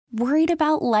Worried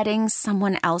about letting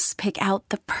someone else pick out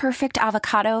the perfect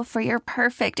avocado for your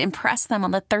perfect impress them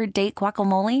on the third date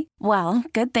guacamole? Well,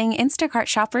 good thing Instacart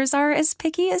shoppers are as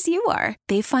picky as you are.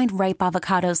 They find ripe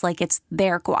avocados like it's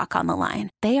their guac on the line.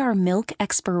 They are milk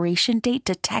expiration date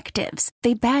detectives.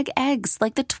 They bag eggs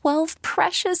like the 12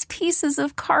 precious pieces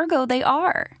of cargo they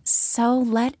are. So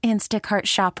let Instacart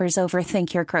shoppers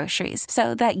overthink your groceries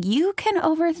so that you can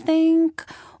overthink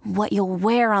what you'll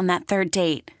wear on that third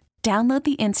date. Download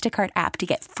the Instacart app to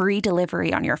get free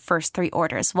delivery on your first 3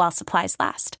 orders while supplies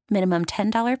last. Minimum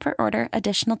 $10 per order.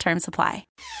 Additional terms apply.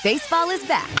 Baseball is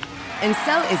back, and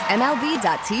so is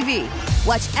MLB.tv.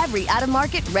 Watch every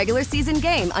out-of-market regular season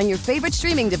game on your favorite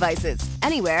streaming devices.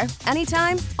 Anywhere,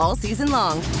 anytime, all season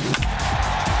long.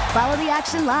 Follow the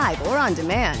action live or on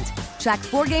demand. Track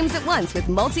 4 games at once with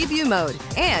multi-view mode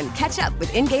and catch up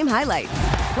with in-game highlights.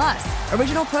 Plus,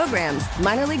 original programs,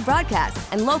 minor league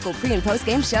broadcasts, and local pre- and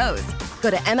post-game shows. Go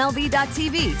to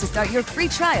MLB.tv to start your free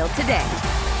trial today.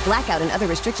 Blackout and other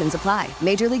restrictions apply.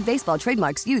 Major League Baseball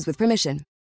trademarks used with permission.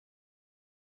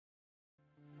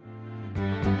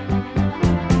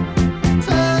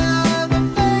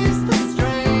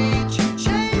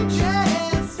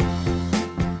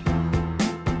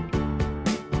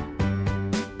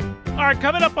 All right,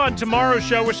 coming up on tomorrow's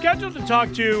show, we're scheduled to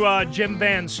talk to Jim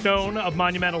Van Stone of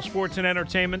Monumental Sports and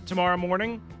Entertainment tomorrow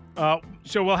morning.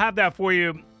 So we'll have that for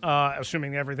you,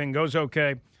 assuming everything goes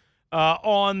okay,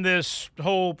 on this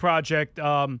whole project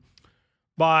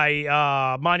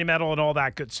by Monumental and all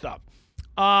that good stuff.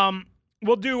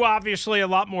 We'll do, obviously, a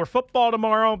lot more football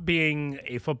tomorrow, being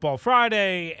a Football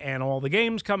Friday and all the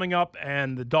games coming up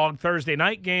and the Dog Thursday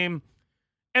night game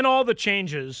and all the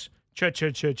changes.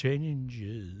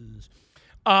 Changes.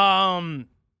 Coming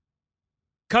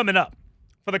up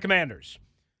for the Commanders.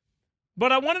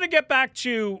 But I wanted to get back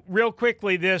to, real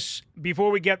quickly, this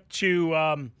before we get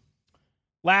to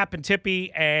Lapp and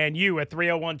Tippy and you at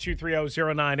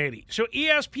 301-230-0980. So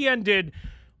ESPN did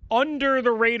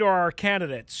under-the-radar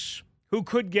candidates who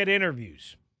could get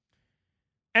interviews.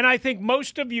 And I think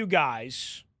most of you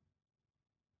guys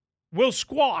will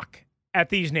squawk at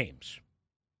these names.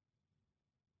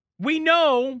 We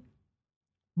know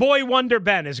Boy Wonder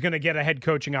Ben is going to get a head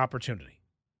coaching opportunity.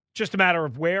 Just a matter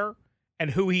of where and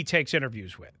who he takes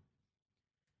interviews with.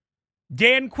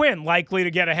 Dan Quinn likely to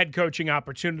get a head coaching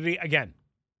opportunity. Again,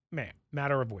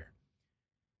 matter of where.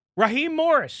 Raheem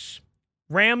Morris,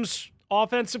 Rams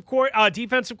defensive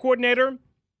coordinator,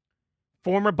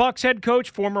 former Bucs head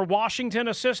coach, former Washington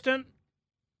assistant.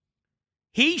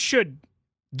 He should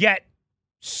get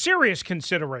serious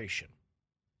consideration.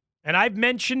 And I've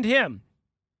mentioned him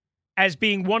as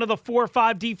being one of the 4 or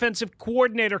 5 defensive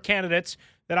coordinator candidates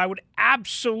that I would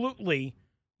absolutely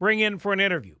bring in for an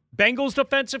interview. Bengals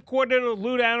defensive coordinator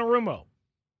Lou Anarumo.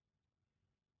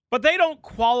 But they don't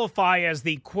qualify as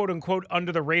the quote-unquote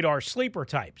under-the-radar sleeper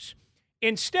types.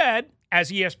 Instead, as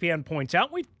ESPN points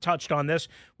out, we've touched on this,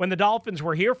 when the Dolphins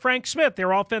were here, Frank Smith,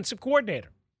 their offensive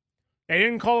coordinator. They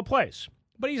didn't call a plays,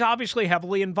 but he's obviously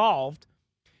heavily involved.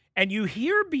 And you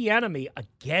hear Bieniemy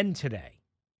again today,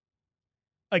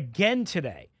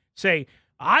 say,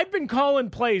 I've been calling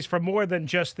plays for more than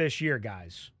just this year,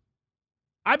 guys.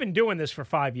 I've been doing this for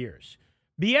 5 years.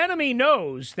 Bieniemy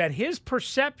knows that his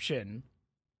perception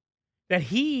that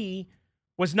he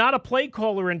was not a play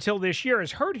caller until this year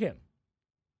has hurt him.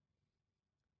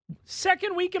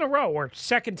 Second week in a row, or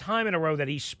second time in a row that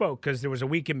he spoke, because there was a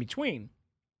week in between,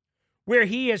 where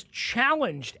he has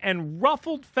challenged and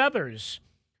ruffled feathers,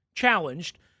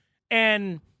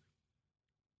 and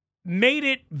made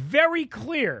it very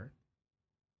clear,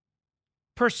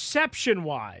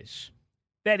 perception-wise,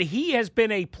 that he has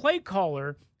been a play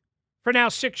caller for now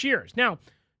 6 years. Now,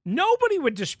 nobody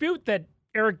would dispute that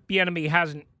Eric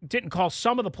Bieniemy didn't call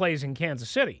some of the plays in Kansas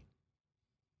City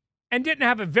and didn't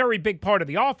have a very big part of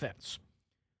the offense.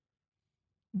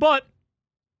 But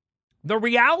the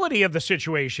reality of the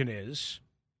situation is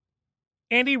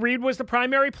Andy Reid was the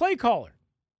primary play caller.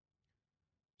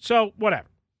 So, whatever.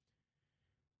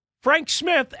 Frank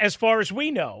Smith, as far as we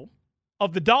know,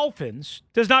 of the Dolphins,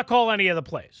 does not call any of the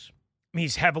plays.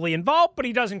 He's heavily involved, but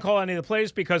he doesn't call any of the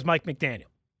plays because Mike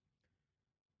McDaniel.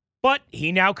 But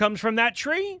he now comes from that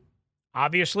tree.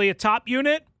 Obviously a top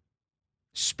unit.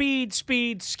 Speed,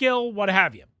 skill, what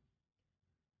have you.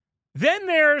 Then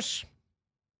there's,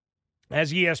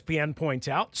 as ESPN points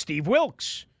out, Steve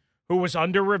Wilks, who was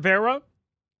under Rivera,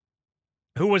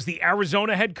 who was the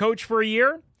Arizona head coach for a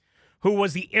year, who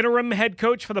was the interim head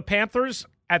coach for the Panthers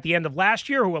at the end of last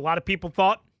year, who a lot of people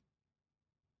thought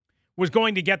was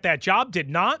going to get that job, did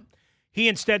not. He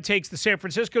instead takes the San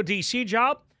Francisco D.C.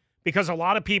 job because a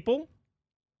lot of people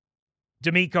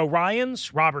D'Amico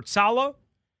Ryans, Robert Saleh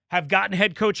have gotten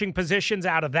head coaching positions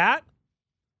out of that.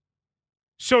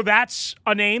 So that's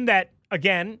a name that,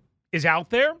 again, is out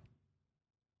there.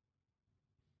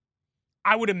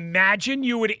 I would imagine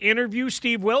you would interview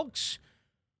Steve Wilks.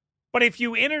 But if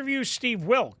you interview Steve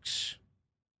Wilks,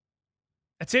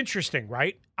 that's interesting,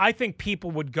 right? I think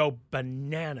people would go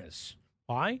bananas.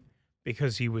 Why?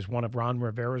 Because he was one of Ron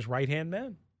Rivera's right-hand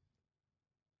men.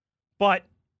 But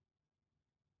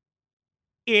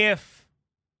if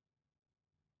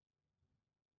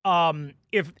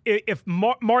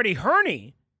Marty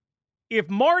Herney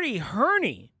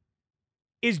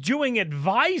is doing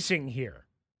advising here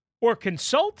or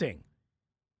consulting,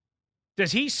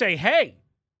 does he say, hey,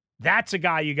 that's a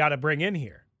guy you got to bring in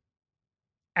here?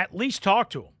 At least talk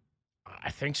to him.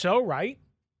 I think so, right?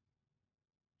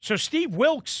 So Steve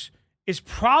Wilks is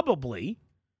probably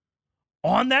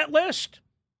on that list.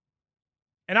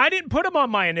 And I didn't put him on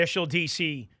my initial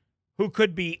DC, who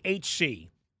could be HC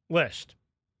list.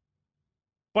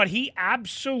 But he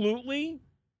absolutely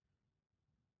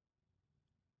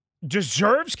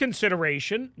deserves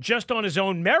consideration just on his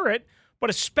own merit, but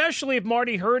especially if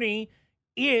Marty Herney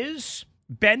is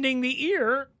bending the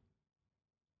ear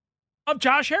of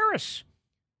Josh Harris.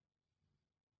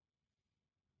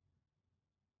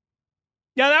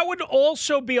 Now, that would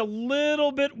also be a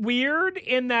little bit weird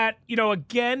in that,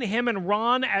 again, him and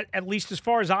Ron, at least as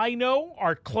far as I know,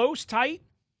 are close, tight.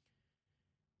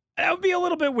 That would be a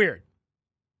little bit weird.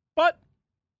 But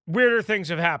weirder things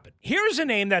have happened. Here's a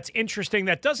name that's interesting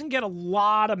that doesn't get a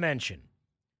lot of mention,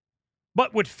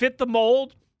 but would fit the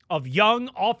mold of young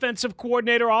offensive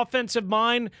coordinator, offensive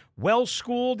mind,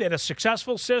 well-schooled in a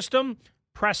successful system.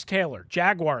 Press Taylor,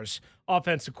 Jaguars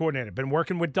offensive coordinator, been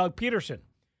working with Doug Peterson.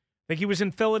 I think he was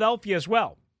in Philadelphia as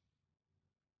well.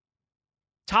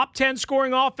 Top 10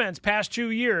 scoring offense past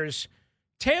 2 years.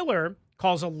 Taylor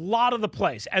calls a lot of the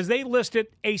plays, as they listed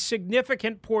a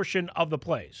significant portion of the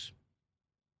plays.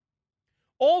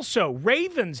 Also,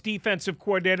 Ravens defensive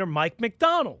coordinator Mike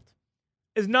McDonald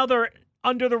is another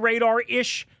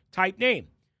under-the-radar-ish type name.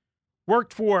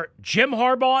 Worked for Jim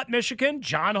Harbaugh at Michigan,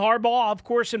 John Harbaugh, of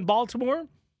course, in Baltimore.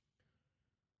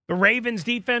 The Ravens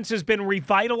defense has been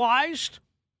revitalized.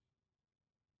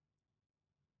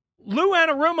 Lou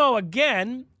Anarumo,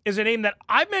 again, is a name that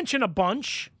I've mentioned a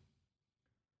bunch.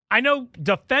 I know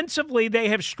defensively they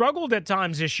have struggled at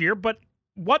times this year, but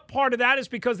what part of that is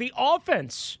because the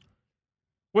offense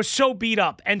was so beat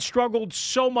up and struggled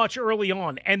so much early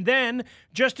on. And then,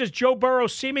 just as Joe Burrow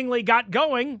seemingly got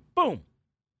going, boom.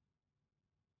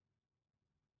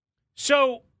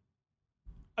 So,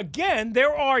 again,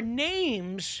 there are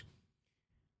names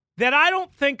that I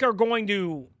don't think are going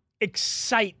to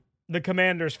excite the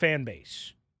Commanders fan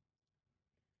base.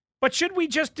 But should we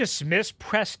just dismiss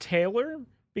Press Taylor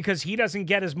because he doesn't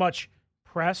get as much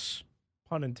press,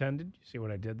 pun intended, you see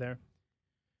what I did there,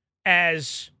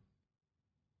 as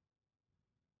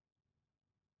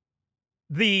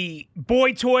the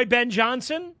boy toy Ben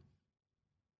Johnson,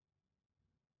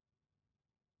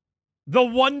 the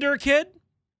Wonder Kid?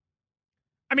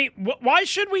 I mean, why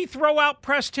should we throw out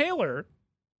Press Taylor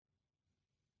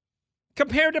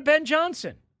compared to Ben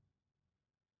Johnson?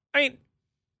 I mean,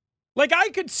 like, I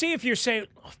could see if you're saying,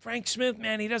 oh, Frank Smith,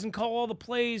 man, he doesn't call all the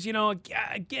plays,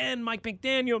 again, Mike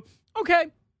McDaniel. Okay.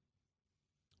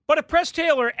 But if Press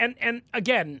Taylor, and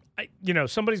again,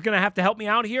 somebody's going to have to help me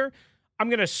out here. I'm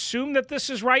going to assume that this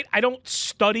is right. I don't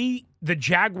study the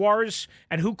Jaguars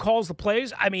and who calls the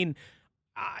plays. I mean,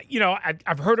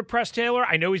 I've heard of Press Taylor.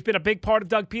 I know he's been a big part of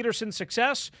Doug Peterson's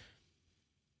success.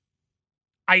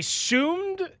 I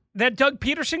assumed that Doug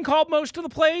Peterson called most of the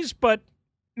plays, but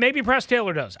maybe Press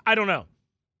Taylor does. I don't know.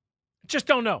 Just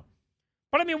don't know.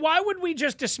 But, I mean, why would we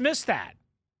just dismiss that?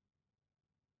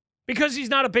 Because he's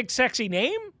not a big, sexy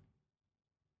name?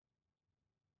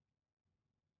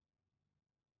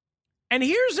 And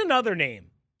here's another name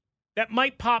that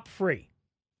might pop free,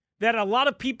 that a lot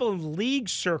of people in league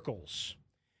circles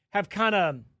have kind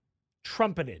of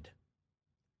trumpeted.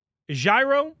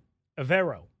 Jairo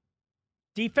Evero,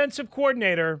 defensive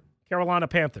coordinator, Carolina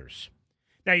Panthers.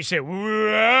 Now you say,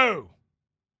 whoa,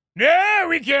 no,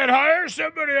 we can't hire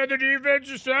somebody on the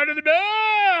defensive side of the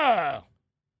ball.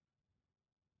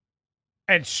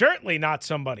 And certainly not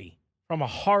somebody from a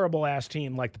horrible-ass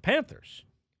team like the Panthers.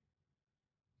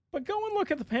 But go and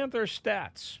look at the Panthers'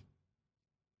 stats.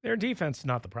 Their defense is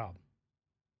not the problem.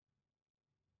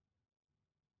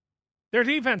 Their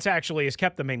defense actually has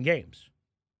kept them in games,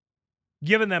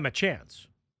 given them a chance.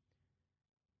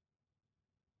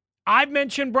 I've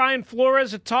mentioned Brian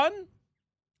Flores a ton.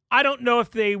 I don't know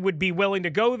if they would be willing to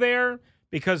go there.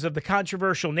 because of the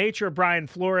controversial nature of Brian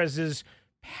Flores'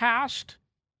 past.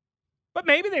 But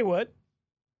maybe they would.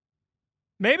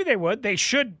 Maybe they would. They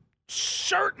should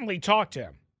certainly talk to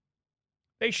him.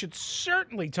 They should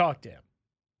certainly talk to him.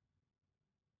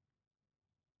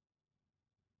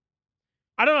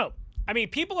 I don't know. I mean,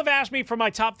 people have asked me for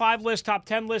my top 5 list, top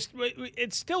 10 list.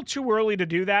 It's still too early to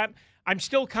do that. I'm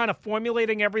still kind of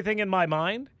formulating everything in my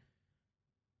mind.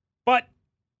 But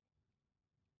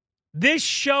this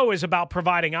show is about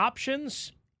providing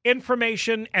options,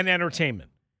 information, and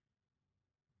entertainment.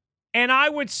 And I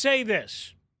would say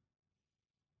this.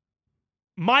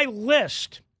 My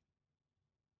list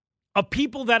of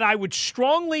people that I would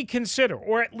strongly consider,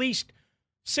 or at least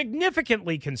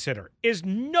significantly consider, is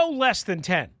no less than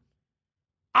 10.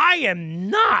 I am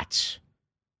not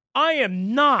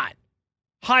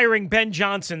hiring Ben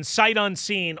Johnson sight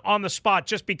unseen on the spot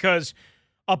just because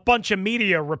a bunch of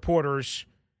media reporters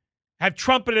have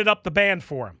trumpeted up the band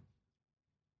for him.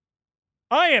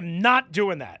 I am not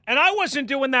doing that. And I wasn't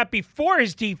doing that before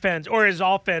his defense or his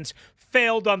offense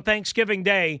failed on Thanksgiving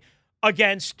Day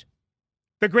against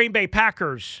the Green Bay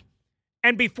Packers,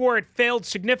 and before it failed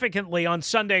significantly on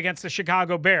Sunday against the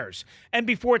Chicago Bears, and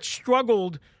before it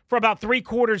struggled for about 3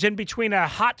 quarters in between a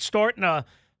hot start and a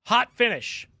hot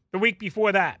finish the week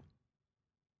before that.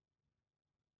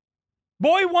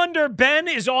 Boy Wonder Ben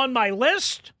is on my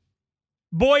list.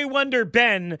 Boy Wonder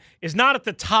Ben is not at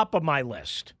the top of my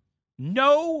list.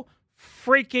 No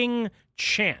freaking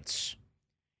chance.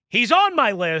 He's on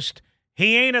my list.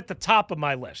 He ain't at the top of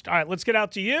my list. All right, let's get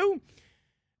out to you.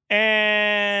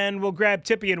 And we'll grab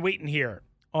Tippy and Wheaton here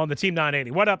on the Team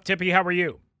 980. What up, Tippy? How are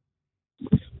you?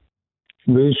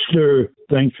 Mister,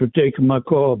 thanks for taking my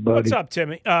call, buddy. What's up,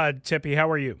 Tippy? How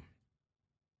are you?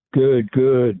 Good,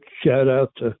 good. Shout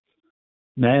out to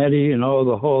Maddie and all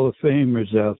the Hall of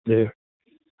Famers out there.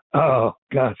 Oh,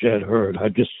 gosh, that hurt. I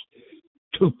just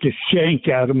took the shank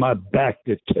out of my back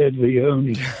that Ted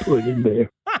Leone put in there.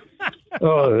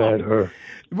 Oh, that hurt.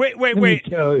 Wait. Let me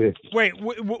tell you. Wait,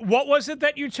 what was it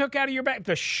that you took out of your back?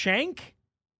 The shank?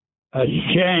 A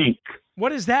shank.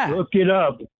 What is that? Look it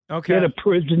up. Okay. Get a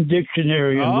prison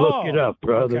dictionary and look it up,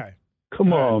 brother. Okay.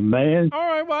 Come on, man. All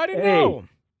right, well, I didn't know.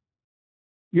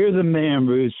 You're the man,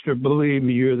 Rooster. Believe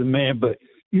me, you're the man. But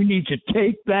you need to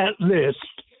take that list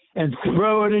and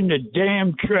throw it in the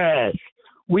damn trash.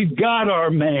 We've got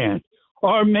our man.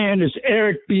 Our man is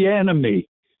Eric Bieniemy.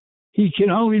 He can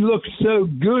only look so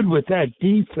good with that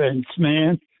defense,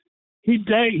 man. He's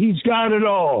got it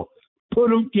all.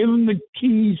 Give him the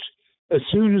keys as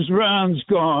soon as Ron's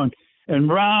gone. And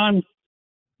Ron,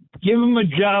 give him a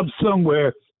job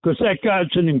somewhere because that guy's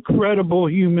an incredible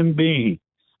human being.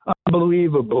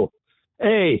 Unbelievable.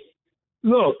 Hey,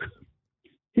 look,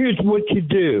 here's what you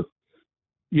do.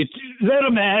 You let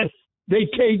them ask.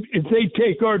 If they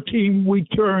take our team, we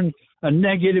turn a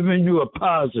negative into a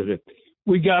positive.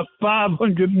 We got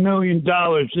 $500 million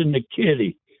in the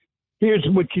kitty. Here's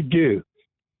what you do.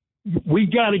 We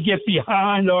got to get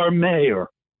behind our mayor.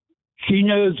 She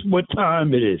knows what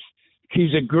time it is.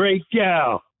 She's a great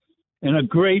gal and a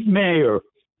great mayor,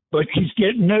 but she's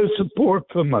getting no support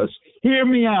from us. Hear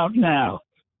me out now.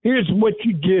 Here's what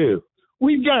you do.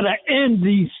 We've got to end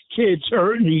these kids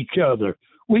hurting each other.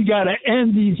 We got to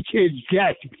end these kids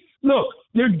jacking. Look,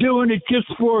 they're doing it just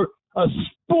for a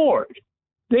sport.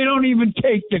 They don't even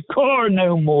take the car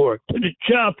no more to the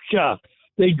chop shop.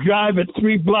 They drive it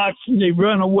 3 blocks and they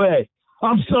run away.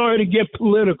 I'm sorry to get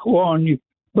political on you,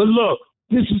 but look,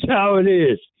 this is how it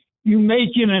is. You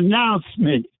make an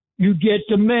announcement. You get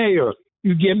the mayor.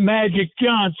 You get Magic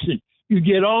Johnson. You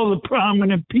get all the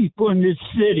prominent people in this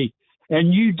city,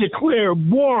 and you declare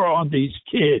war on these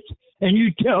kids. And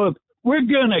you tell them, we're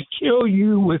going to kill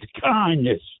you with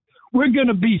kindness. We're going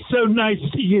to be so nice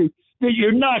to you that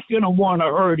you're not going to want to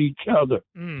hurt each other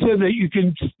so that you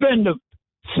can spend a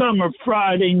summer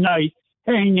Friday night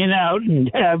hanging out and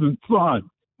having fun.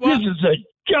 Well, this is a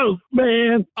joke,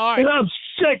 man. All right. And I'm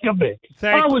sick of it.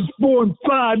 I was born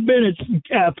 5 minutes from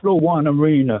Capital One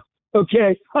Arena.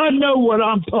 Okay? I know what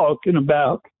I'm talking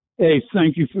about. Hey,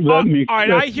 thank you for letting me. All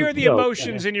right, I hear the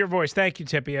emotions in your voice. Thank you,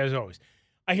 Tippy, as always.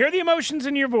 I hear the emotions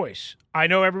in your voice. I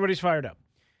know everybody's fired up.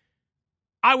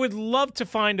 I would love to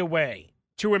find a way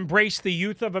to embrace the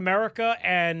youth of America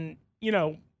and,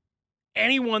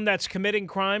 anyone that's committing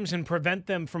crimes and prevent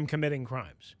them from committing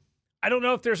crimes. I don't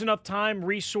know if there's enough time,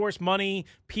 resource, money,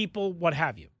 people, what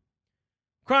have you.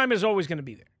 Crime is always going to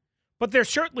be there. But there's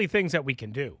certainly things that we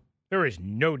can do. There is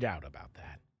no doubt about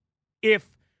that. If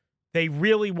they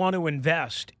really want to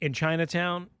invest in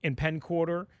Chinatown, in Penn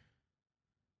Quarter,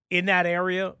 in that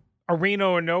area, arena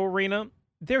or no arena,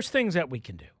 there's things that we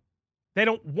can do. They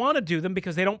don't want to do them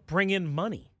because they don't bring in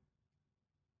money.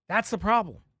 That's the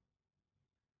problem.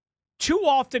 Too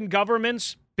often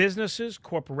governments, businesses,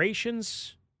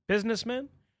 corporations, businessmen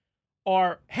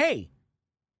are, hey,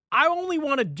 I only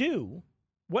want to do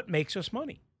what makes us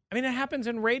money. I mean, it happens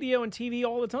in radio and TV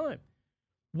all the time.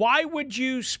 Why would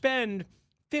you spend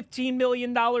 $15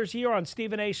 million a year on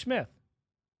Stephen A. Smith?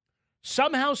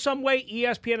 Somehow, some way,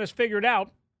 ESPN has figured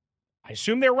out, I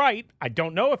assume they're right, I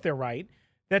don't know if they're right,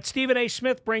 that Stephen A.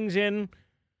 Smith brings in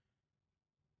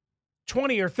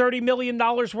 $20 or $30 million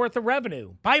worth of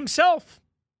revenue by himself.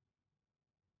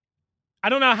 I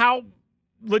don't know how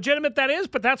legitimate that is,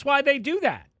 but that's why they do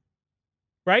that,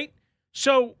 right?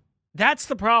 So that's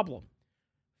the problem.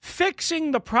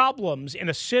 Fixing the problems in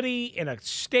a city, in a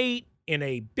state, in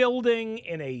a building,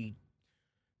 in a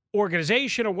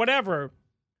organization or whatever,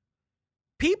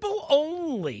 people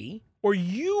only or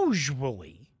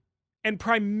usually and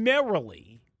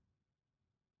primarily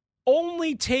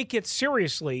only take it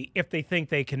seriously if they think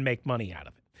they can make money out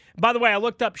of it. By the way, I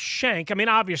looked up shank. I mean,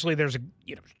 obviously there's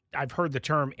I've heard the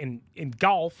term in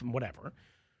golf and whatever,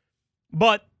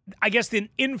 but I guess the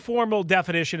informal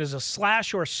definition is a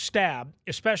slash or stab,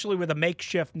 especially with a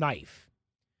makeshift knife.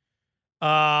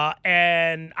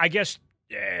 And I guess,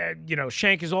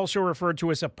 shank is also referred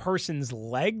to as a person's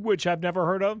leg, which I've never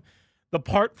heard of. The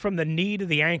part from the knee to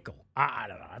the ankle. I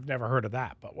don't know. I've never heard of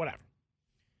that, but whatever.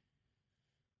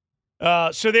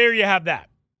 So there you have that.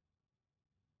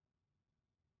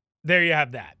 There you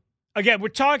have that. Again, we're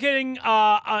talking,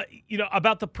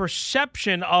 about the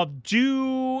perception of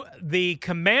do the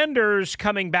Commanders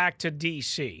coming back to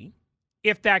D.C.,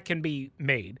 if that can be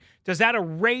made, does that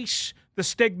erase the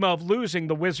stigma of losing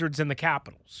the Wizards and the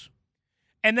Capitals?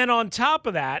 And then on top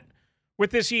of that,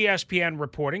 with this ESPN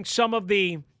reporting, some of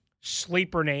the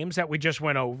sleeper names that we just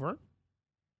went over,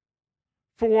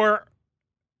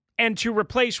 and to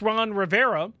replace Ron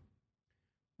Rivera,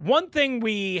 one thing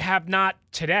we have not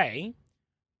today,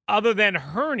 other than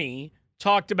Herney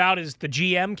talked about, is the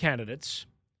GM candidates.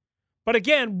 But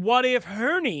again, what if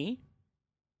Herney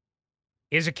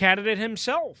is a candidate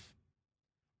himself?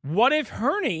 What if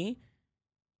Herney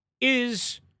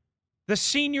is the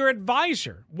senior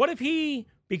advisor? What if he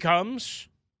becomes,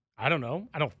 I don't know,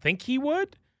 I don't think he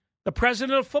would, the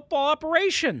president of football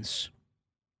operations?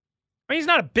 I mean, he's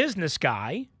not a business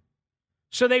guy,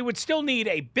 so they would still need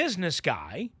a business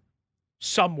guy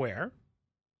somewhere.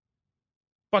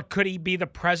 But could he be the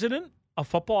president of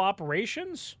football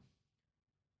operations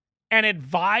and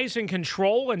advise and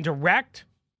control and direct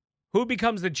who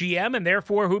becomes the GM and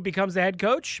therefore who becomes the head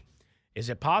coach? Is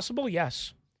it possible?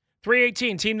 Yes.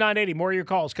 318, Team 980. More of your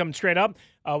calls coming straight up.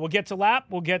 We'll get to Lap.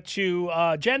 We'll get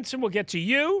to Jensen. We'll get to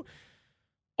you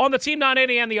on the Team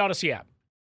 980 and the Odyssey app.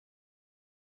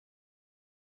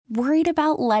 Worried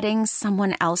about letting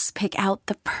someone else pick out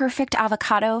the perfect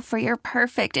avocado for your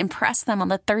perfect impress them on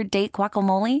the third date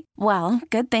guacamole? Well,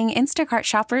 good thing Instacart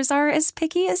shoppers are as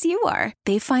picky as you are.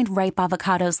 They find ripe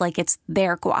avocados like it's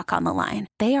their guac on the line.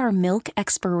 They are milk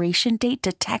expiration date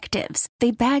detectives.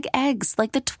 They bag eggs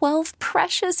like the 12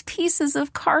 precious pieces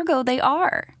of cargo they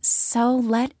are. So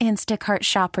let Instacart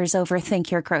shoppers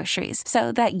overthink your groceries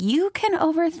so that you can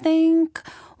overthink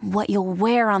what you'll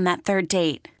wear on that third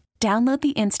date. Download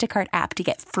the Instacart app to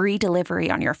get free delivery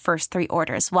on your first 3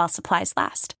 orders while supplies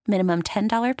last. Minimum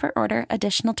 $10 per order.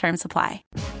 Additional terms apply.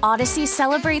 Odyssey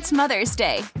celebrates Mother's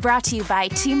Day, brought to you by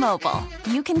T-Mobile.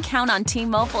 You can count on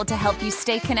T-Mobile to help you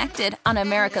stay connected on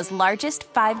America's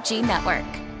largest 5G network.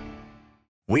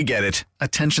 We get it.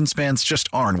 Attention spans just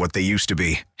aren't what they used to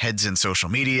be. Heads in social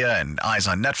media and eyes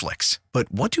on Netflix.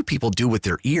 But what do people do with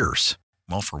their ears?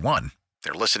 Well, for one,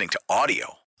 they're listening to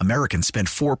audio. Americans spend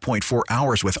 4.4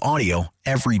 hours with audio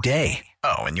every day.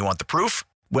 Oh, and you want the proof?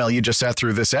 Well, you just sat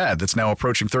through this ad that's now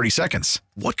approaching 30 seconds.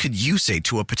 What could you say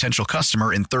to a potential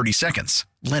customer in 30 seconds?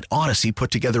 Let Odyssey put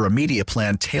together a media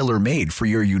plan tailor-made for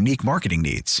your unique marketing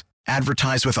needs.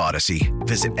 Advertise with Odyssey.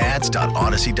 Visit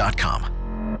ads.odyssey.com.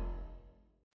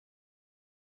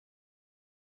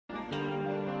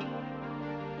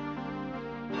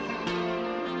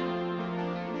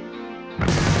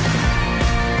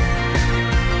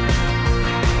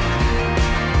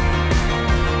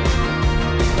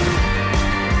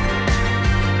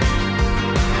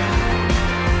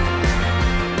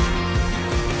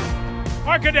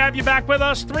 Good to have you back with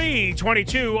us.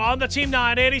 3:22 on the Team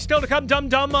 980. Still to come,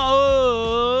 dum-dum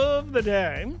of the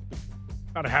day.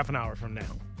 About a half an hour from now.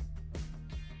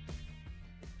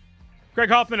 Greg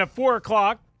Hoffman at 4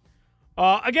 o'clock.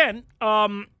 Again,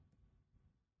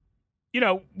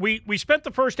 we spent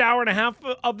the first hour and a half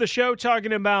of the show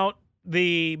talking about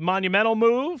the monumental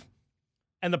move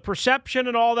and the perception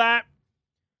and all that.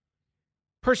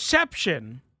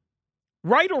 perception,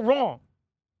 right or wrong,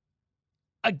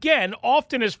 again,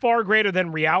 often is far greater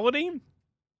than reality,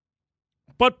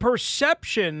 but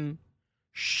perception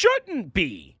shouldn't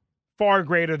be far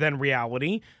greater than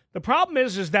reality. The problem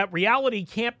is that reality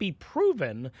can't be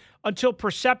proven until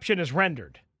perception is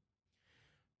rendered.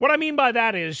 What I mean by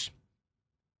that is,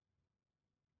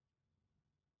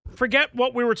 forget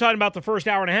what we were talking about the first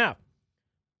hour and a half.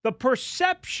 The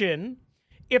perception,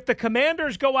 if the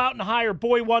Commanders go out and hire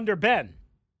boy wonder Ben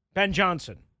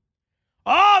Johnson,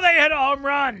 oh, they hit a home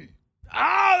run.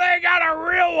 Oh, they got a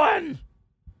real one.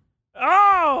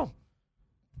 Oh,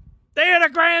 they hit a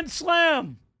grand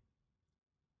slam.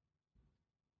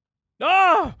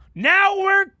 Oh, now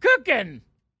we're cooking.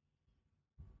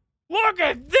 Look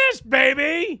at this,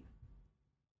 baby.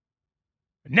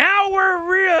 Now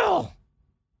we're real.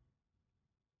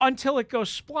 Until it goes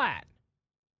splat.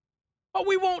 But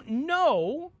we won't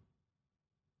know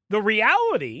the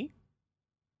reality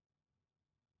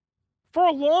for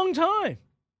a long time.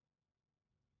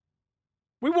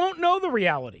 We won't know the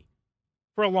reality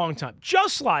for a long time.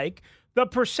 Just like the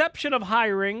perception of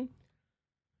hiring,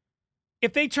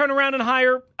 if they turn around and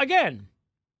hire, again,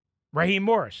 Raheem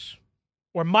Morris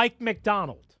or Mike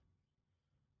McDonald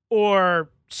or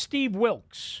Steve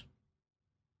Wilkes,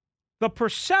 the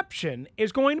perception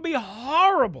is going to be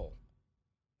horrible.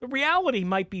 The reality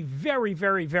might be very,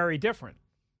 very, very different.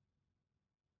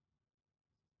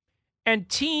 And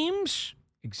teams,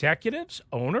 executives,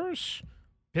 owners,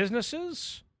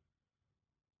 businesses,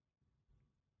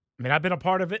 I mean, I've been a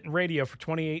part of it in radio for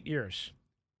 28 years,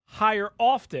 hire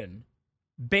often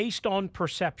based on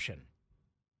perception.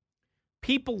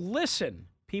 People listen,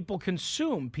 people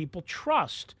consume, people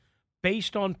trust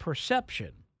based on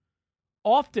perception,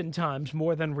 oftentimes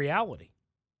more than reality.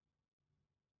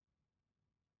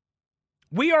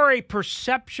 We are a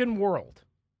perception world.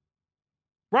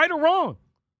 Right or wrong,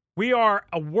 we are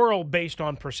a world based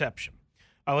on perception.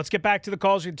 Let's get back to the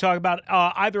calls. We can talk about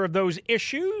either of those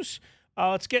issues.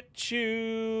 Let's go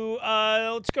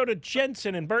to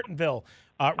Jensen in Burtonville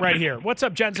right here. What's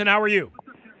up, Jensen? How are you?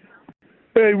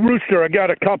 Hey, Rooster, I got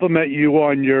to compliment you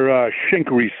on your Shink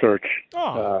research.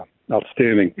 Oh.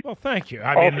 Outstanding. Well, thank you.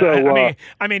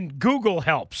 I mean, Google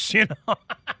helps, you know.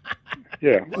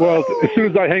 Yeah. Well, as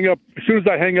soon as I hang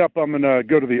up, I'm gonna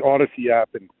go to the Odyssey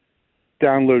app and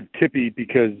download Tippy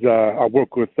because I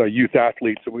work with youth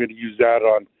athletes, so we're going to use that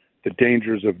on the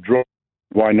dangers of drugs.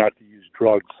 Why not to use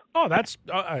drugs? Oh, that's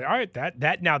all right.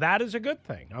 That is a good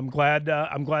thing. I'm glad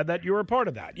that you were a part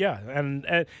of that. Yeah, and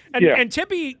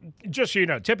Tippy, just so you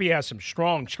know, Tippy has some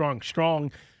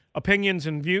strong opinions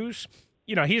and views.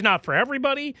 You know, he's not for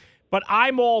everybody, but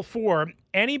I'm all for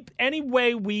any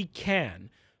way we can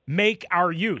make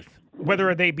our youth,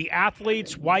 whether they be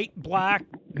athletes, white, black,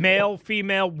 male,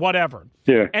 female, whatever.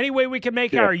 Yeah. Any way we can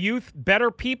make our youth better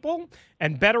people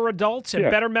and better adults and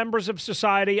better members of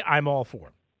society, I'm all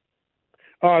for.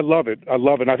 Oh, I love it.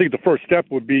 I think the first step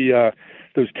would be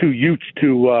those two Utes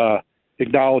to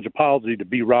acknowledge apology to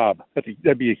B. Rob.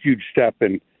 That'd be a huge step.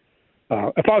 And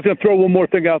if I was going to throw one more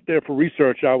thing out there for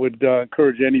research, I would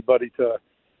encourage anybody to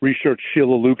research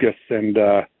Sheila Lucas. And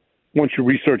once you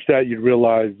research that, you'd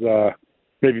realize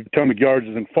maybe Potomac Yards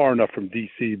isn't far enough from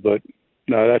D.C., but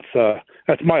no,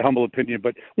 that's my humble opinion.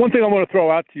 But one thing I want to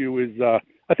throw out to you is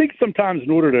I think sometimes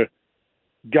in order to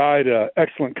guide an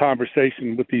excellent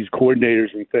conversation with these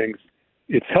coordinators and things,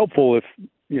 it's helpful if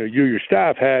you or your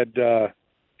staff had a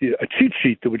cheat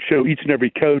sheet that would show each and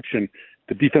every coach and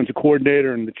the defensive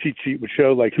coordinator, and the cheat sheet would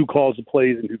show like who calls the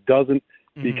plays and who doesn't.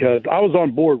 Mm-hmm. Because I was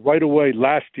on board right away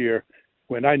last year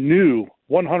when I knew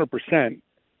 100%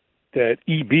 that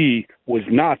EB was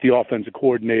not the offensive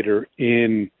coordinator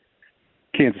in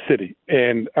Kansas City.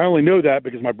 And I only know that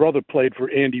because my brother played for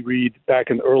Andy Reid back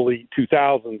in the early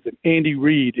 2000s. And Andy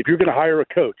Reid, if you're going to hire a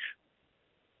coach,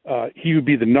 he would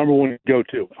be the number one to go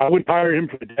to. I wouldn't hire him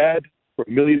for the dad for $1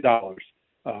 million.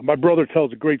 My brother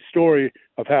tells a great story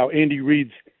of how Andy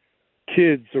Reid's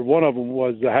kids, or one of them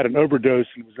had an overdose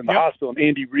and was in the hospital, and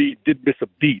Andy Reid didn't miss a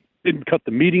beat, didn't cut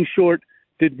the meeting short,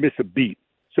 didn't miss a beat.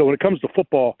 So when it comes to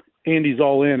football, Andy's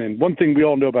all in. And one thing we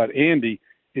all know about Andy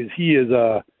is he is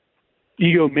a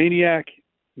egomaniac,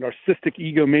 narcissistic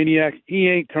egomaniac. He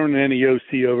ain't turning any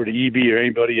OC over to EB or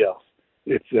anybody else.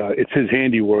 It's his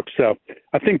handiwork. So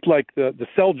I think like the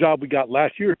sell job we got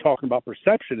last year talking about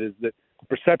perception is that the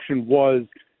perception was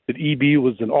that EB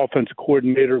was an offensive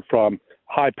coordinator from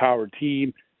a high-powered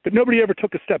team, but nobody ever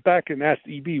took a step back and asked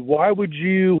EB, why would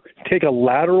you take a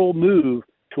lateral move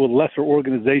to a lesser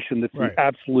organization that's an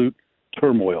absolute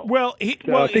turmoil. Well,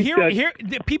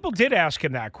 people did ask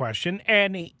him that question,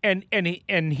 and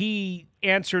he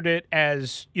answered it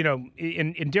as,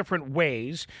 in different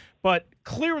ways. But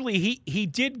clearly, he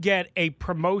did get a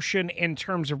promotion in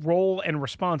terms of role and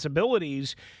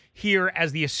responsibilities here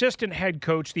as the assistant head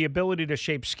coach, the ability to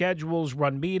shape schedules,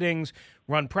 run meetings,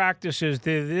 run practices,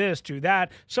 do this, do that,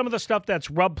 some of the stuff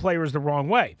that's rubbed players the wrong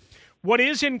way. What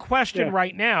is in question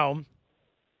right now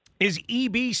is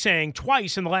EB saying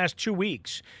twice in the last 2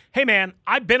 weeks, hey, man,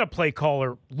 I've been a play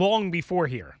caller long before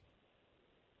here.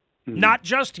 Mm-hmm. Not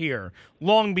just here,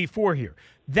 long before here.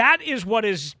 That is what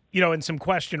is, in some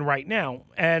question right now.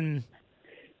 And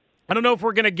I don't know if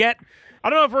we're going to get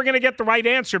the right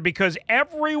answer, because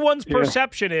everyone's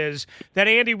perception is that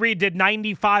Andy Reid did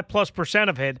 95+%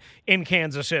 of it in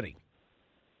Kansas City.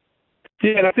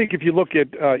 Yeah, and I think if you look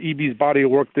at EB's body of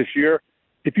work this year,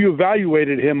 if you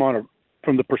evaluated him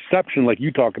from the perception, like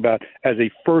you talk about, as a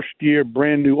first-year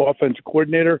brand-new offensive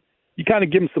coordinator, you kind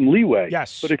of give him some leeway.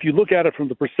 Yes. But if you look at it from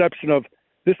the perception of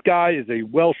this guy is a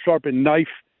well-sharpened knife,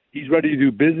 he's ready to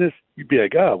do business, you'd be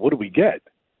like, what do we get?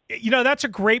 That's a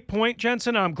great point,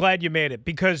 Jensen. I'm glad you made it,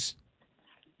 because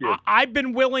I've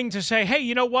been willing to say, hey,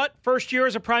 you know what? First year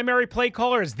as a primary play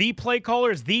caller, as the play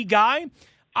caller, as the guy,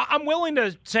 I'm willing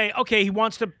to say, okay, he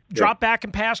wants to drop back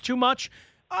and pass too much.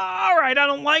 All right, I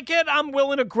don't like it. I'm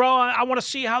willing to grow. I want to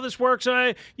see how this works.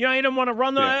 I don't want to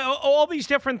run all these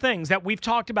different things that we've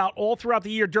talked about all throughout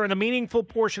the year during the meaningful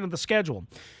portion of the schedule.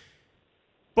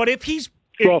 But if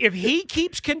he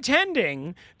keeps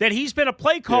contending that he's been a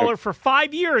play caller for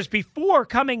 5 years before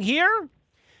coming here,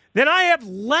 then I have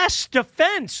less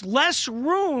defense, less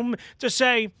room to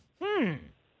say,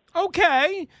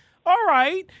 okay, all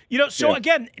right.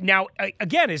 Again,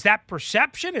 is that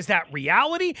perception? Is that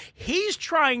reality? He's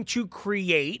trying to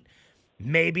create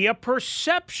maybe a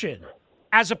perception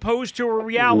as opposed to a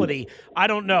reality. I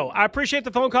don't know. I appreciate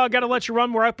the phone call. I got to let you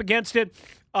run. We're up against it.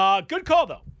 Good call,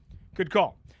 though. Good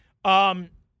call. And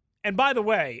by the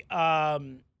way,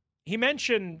 he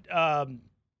mentioned a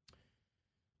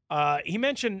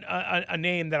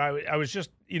name that I was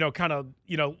just,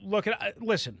 looking at.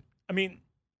 Listen, I mean,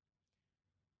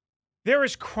 there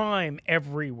is crime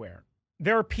everywhere.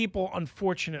 There are people,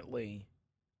 unfortunately,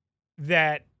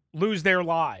 that lose their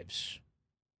lives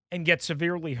and get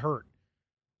severely hurt,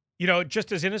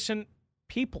 just as innocent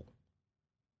people.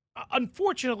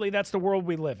 Unfortunately, that's the world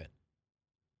we live in.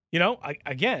 You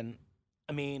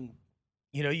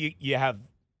have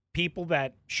people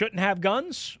that shouldn't have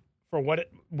guns for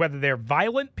whether they're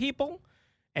violent people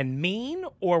and mean,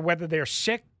 or whether they're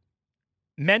sick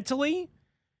mentally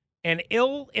and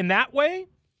ill in that way.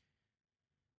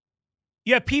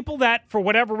 You have people that, for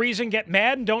whatever reason, get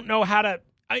mad and don't know how to,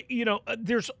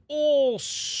 there's all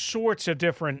sorts of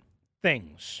different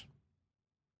things.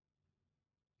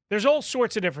 There's all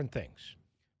sorts of different things.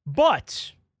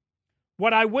 But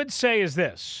what I would say is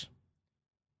this.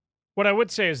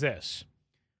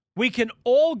 We can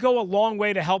all go a long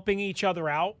way to helping each other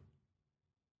out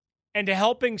and to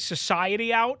helping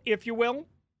society out, if you will.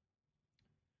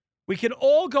 We can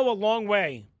all go a long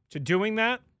way to doing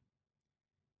that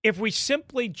if we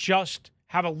simply just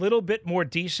have a little bit more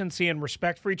decency and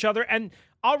respect for each other. And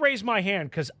I'll raise my hand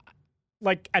because,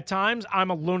 at times, I'm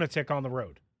a lunatic on the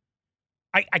road.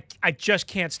 I just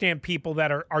can't stand people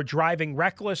that are driving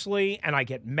recklessly, and I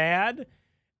get mad,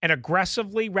 and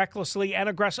aggressively, recklessly, and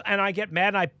aggressive, and I get mad,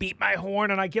 and I beat my horn,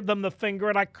 and I give them the finger,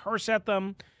 and I curse at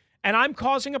them, and I'm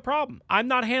causing a problem. I'm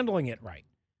not handling it right.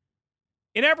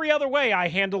 In every other way, I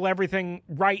handle everything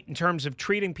right in terms of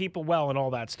treating people well and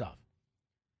all that stuff.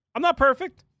 I'm not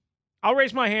perfect. I'll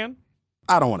raise my hand.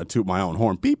 I don't want to toot my own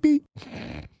horn. Beep, beep.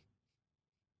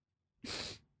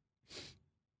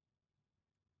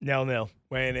 Nil,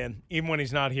 weighing in, even when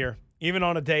he's not here, even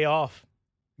on a day off.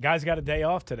 Guy's got a day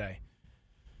off today.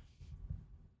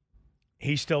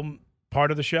 He's still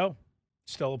part of the show.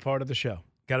 Still a part of the show.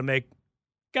 Got to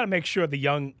make sure the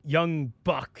young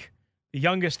buck, the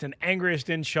youngest and angriest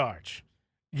in charge,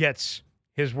 gets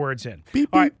his words in. Beep,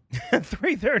 All right,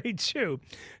 3:32,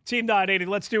 Team.80.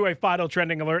 Let's do a final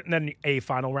trending alert and then a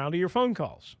final round of your phone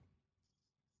calls.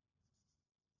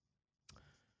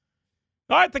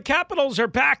 All right, the Capitals are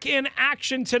back in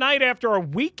action tonight after a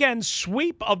weekend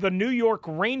sweep of the New York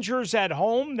Rangers at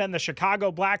home. Then the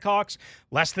Chicago Blackhawks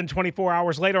less than 24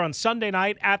 hours later on Sunday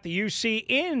night at the UC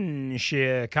in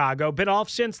Chicago. Been off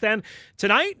since then.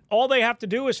 Tonight, all they have to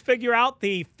do is figure out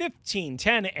the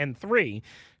 15-10-3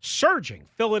 surging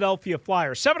Philadelphia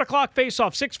Flyers. 7 o'clock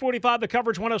face-off, 6:45, the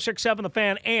coverage, 106.7 The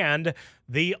Fan, and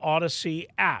the Odyssey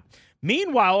app.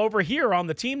 Meanwhile, over here on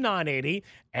the Team 980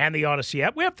 and the Odyssey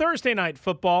app, we have Thursday night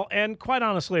football, and quite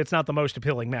honestly, it's not the most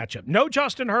appealing matchup. No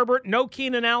Justin Herbert, no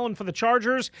Keenan Allen for the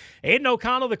Chargers, Aiden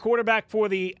O'Connell, the quarterback for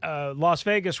the Las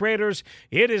Vegas Raiders.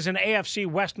 It is an AFC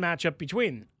West matchup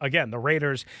between, again, the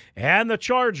Raiders and the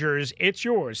Chargers. It's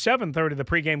yours. 7:30, the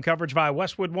pregame coverage via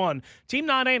Westwood One, Team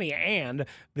 980, and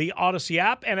the Odyssey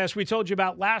app. And as we told you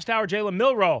about last hour, Jalen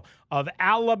Milroe of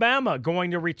Alabama going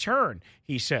to return,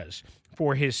 he says,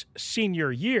 for his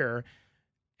senior year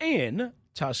in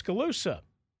Tuscaloosa.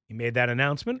 He made that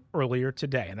announcement earlier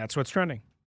today, and that's what's trending.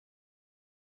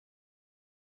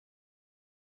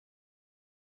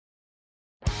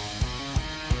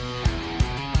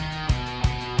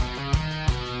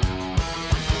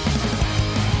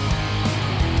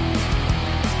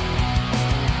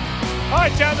 All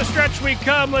right, down the stretch we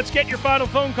come. Let's get your final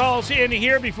phone calls in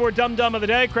here before Dum Dum of the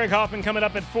Day. Craig Hoffman coming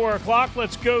up at 4 o'clock.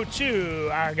 Let's go to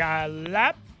our guy,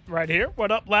 Lap, right here.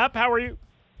 What up, Lap? How are you?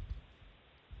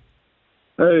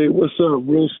 Hey, what's up,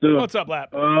 Rooster? What's up,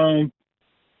 Lap?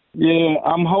 Yeah,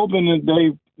 I'm hoping that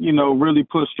they, really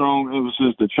put strong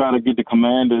emphasis to try to get the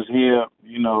Commanders here,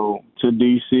 to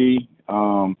D.C.,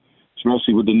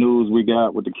 especially with the news we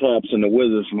got with the Caps and the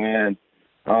Wizards, man.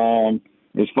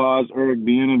 As far as Eric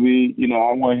Bieniemy,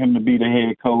 I want him to be the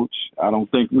head coach. I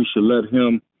don't think we should let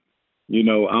him,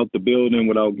 out the building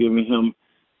without giving him,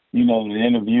 the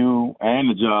interview and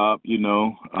the job,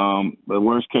 the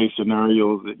worst case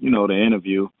scenario, the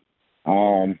interview.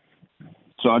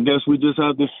 So I guess we just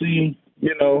have to see,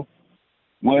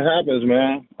 what happens,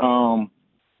 man.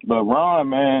 But Ron,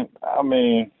 man,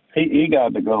 he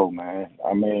got to go, man.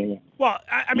 Well,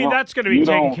 that's going to be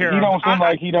taken care of. He don't seem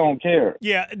like he don't care.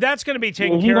 Yeah, that's going to be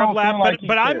taken care of, Lap.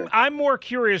 But cares. I'm more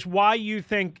curious why you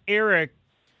think Eric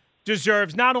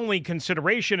deserves not only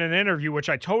consideration in an interview, which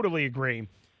I totally agree,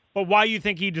 but why you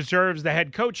think he deserves the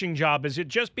head coaching job. Is it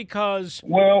just because?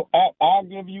 Well, I'll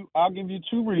give you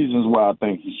two reasons why I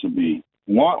think he should be.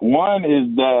 One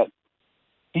is that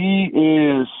he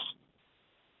is,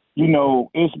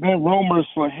 it's been rumors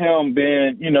for him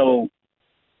being,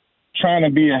 trying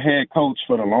to be a head coach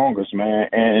for the longest, man,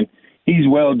 and he's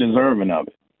well deserving of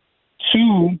it.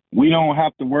 Two, we don't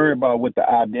have to worry about what the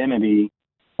identity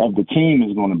of the team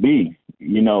is going to be.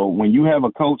 When you have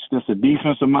a coach that's a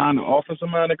defensive-minded,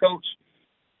 offensive-minded coach,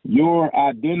 your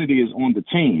identity is on the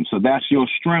team. So that's your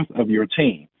strength of your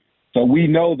team. So we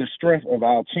know the strength of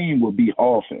our team will be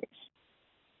offense.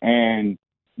 And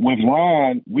with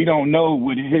Ron, we don't know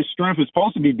what his strength is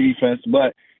supposed to be defense,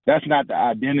 but that's not the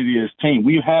identity of his team.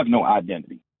 We have no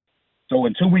identity. So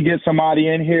until we get somebody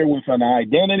in here with an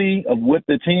identity of what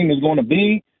the team is going to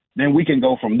be, then we can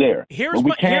go from there. But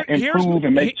we can't improve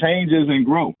and make changes and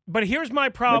grow. But here's my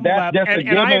problem, Lab,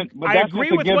 and I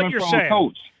agree with what you're saying.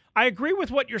 Coach. I agree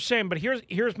with what you're saying, but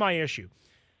here's my issue.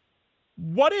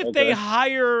 What if they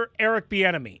hire Eric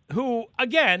Bieniemy, who,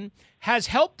 again, has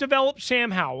helped develop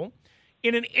Sam Howell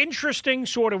in an interesting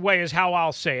sort of way is how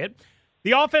I'll say it.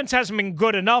 The offense hasn't been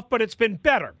good enough, but it's been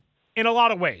better in a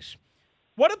lot of ways.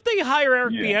 What if they hire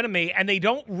Eric Bieniemy and they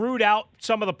don't root out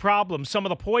some of the problems, some of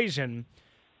the poison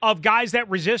of guys that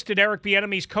resisted Eric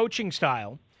Bieniemy's coaching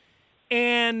style?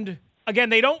 And, again,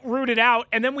 they don't root it out,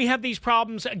 and then we have these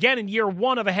problems, again, in year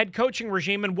one of a head coaching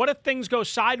regime. And what if things go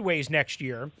sideways next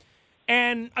year?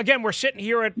 And, again, we're sitting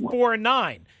here at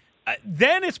 4-9.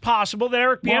 Then it's possible that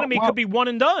Eric Bieniemy could be one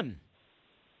and done.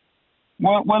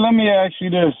 Well, let me ask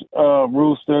you this,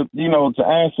 Rooster. To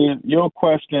answer your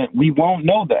question, we won't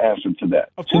know the answer to that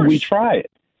until we try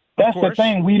it. That's the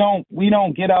thing. We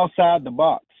don't get outside the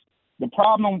box.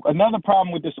 Another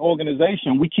problem with this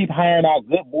organization, we keep hiring out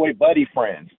good boy buddy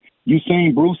friends. You've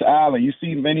seen Bruce Allen. You've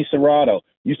seen Vinny Serrato.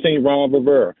 You've seen Ron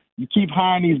Rivera. You keep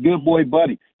hiring these good boy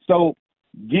buddies. So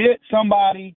get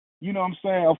somebody,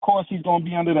 Of course, he's going to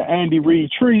be under the Andy Reid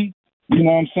tree.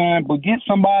 But get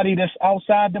somebody that's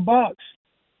outside the box.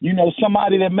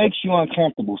 Somebody that makes you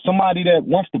uncomfortable, somebody that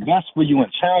wants the best for you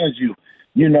and challenge you.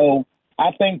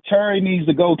 I think Terry needs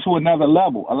to go to another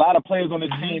level. A lot of players on the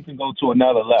team can go to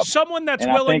another level. Someone that's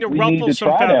willing to ruffle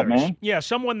some feathers. Yeah,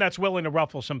 someone that's willing to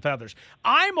ruffle some feathers.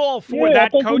 I'm all for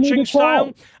that coaching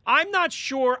style. I'm not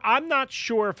sure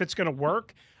if it's going to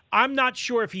work. I'm not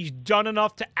sure if he's done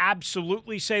enough to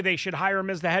absolutely say they should hire him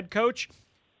as the head coach.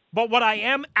 But what I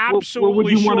am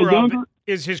absolutely sure of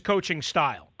is his coaching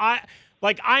style. I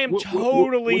am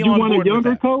totally on board with that. Would you want a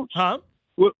younger coach? Huh?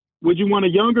 Would you want a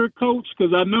younger coach?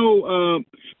 Because I know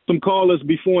some callers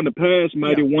before in the past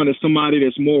might have wanted somebody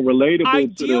that's more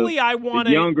relatable to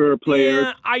the younger players.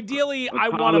 Yeah, ideally, I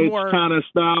want a more kind of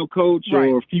style coach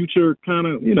or future kind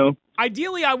of,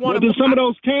 Ideally, I want some of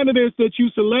those candidates that you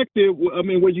selected,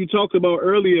 what you talked about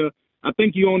earlier, I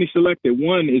think you only selected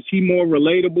one. Is he more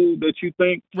relatable that you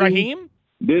think? Raheem?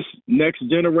 This next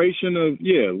generation of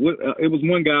it was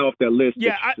one guy off that list.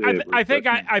 Yeah, I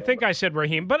think I said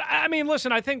Raheem, but I mean,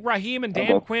 listen, I think Raheem and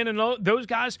Dan Quinn and those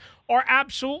guys are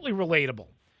absolutely relatable.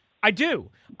 I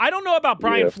do. I don't know about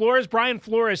Brian Flores. Brian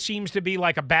Flores seems to be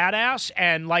like a badass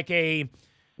and like a,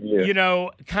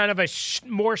 kind of a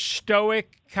more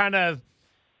stoic kind of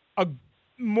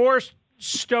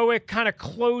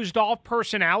closed off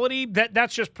personality.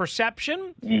 That's just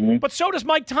perception. Mm-hmm. But so does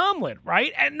Mike Tomlin,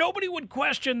 right? And nobody would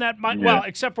question that. Well,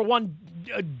 except for one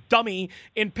dummy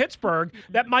in Pittsburgh,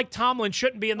 that Mike Tomlin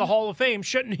shouldn't be in the Hall of Fame.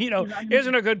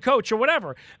 Isn't a good coach or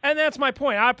whatever. And that's my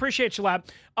point. I appreciate you, Lab.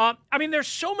 I mean, there's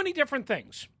so many different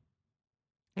things.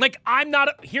 Like,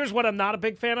 here's what I'm not a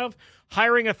big fan of.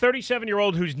 Hiring a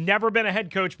 37-year-old who's never been a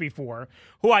head coach before,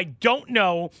 who I don't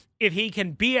know if he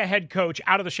can be a head coach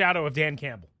out of the shadow of Dan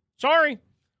Campbell. Sorry.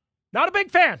 Not a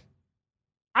big fan.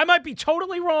 I might be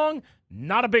totally wrong.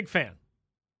 Not a big fan.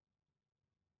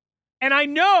 And I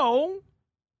know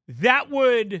that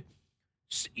would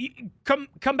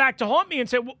come back to haunt me and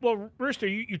say, well, Rooster,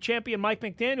 you champion Mike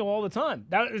McDaniel all the time.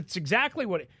 That's exactly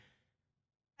what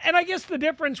And I guess the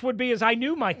difference would be is I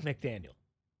knew Mike McDaniel.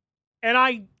 And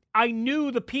I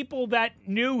knew the people that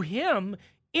knew him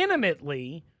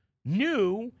intimately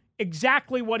knew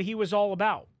exactly what he was all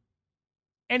about.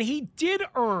 And he did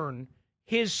earn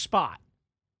his spot.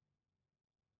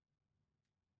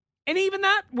 And even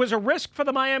that was a risk for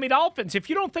the Miami Dolphins. If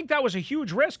you don't think that was a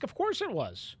huge risk, of course it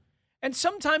was. And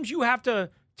sometimes you have to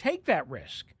take that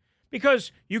risk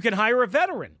because you can hire a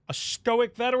veteran, a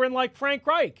stoic veteran like Frank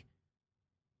Reich,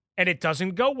 and it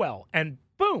doesn't go well. And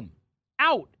boom,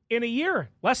 out in a year,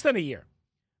 less than a year.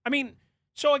 I mean,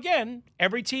 so again,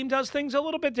 every team does things a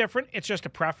little bit different. It's just a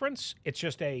preference. It's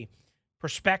just a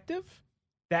perspective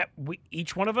that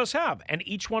each one of us have, and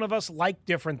each one of us like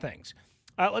different things.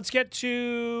 Let's get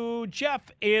to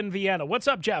Jeff in Vienna. What's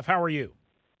up, Jeff? How are you?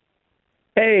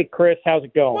 Hey, Chris. How's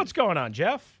it going? What's going on,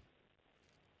 Jeff?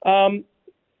 Shout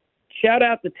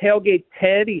out to Tailgate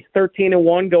Ted. He's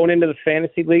 13-1 going into the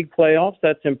Fantasy League playoffs.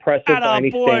 That's impressive by any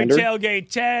standard.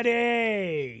 Tailgate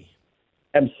Teddy.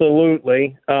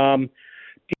 Absolutely. Do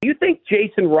you think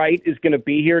Jason Wright is going to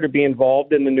be here to be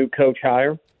involved in the new coach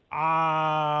hire?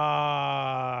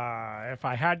 If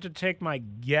I had to take my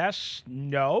guess,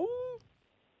 no.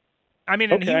 I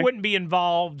mean, and he wouldn't be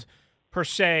involved, per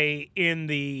se, in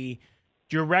the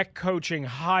direct coaching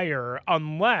hire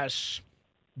unless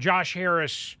Josh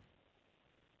Harris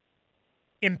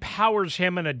empowers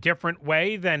him in a different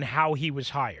way than how he was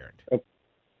hired.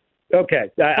 Okay.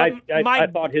 I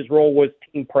thought his role was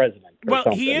team president.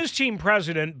 Well, he is team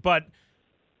president, but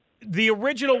the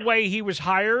original way he was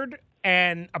hired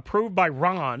and approved by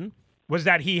Ron was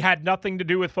that he had nothing to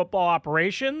do with football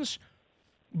operations.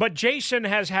 But Jason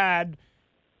has had,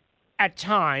 at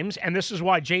times, and this is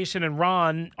why Jason and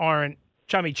Ron aren't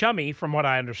chummy, from what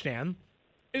I understand,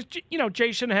 is,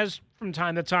 Jason has, from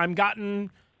time to time,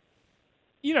 gotten,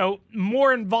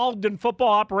 more involved in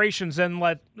football operations than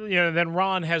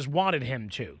Ron has wanted him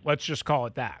to. Let's just call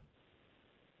it that.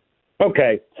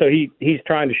 Okay, so he's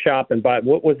trying to shop and buy.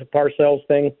 What was the Parcells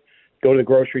thing? Go to the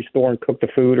grocery store and cook the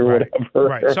food or whatever.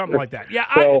 Right, something like that. Yeah,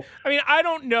 so, I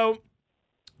don't know.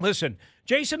 Listen,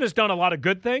 Jason has done a lot of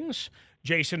good things.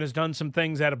 Jason has done some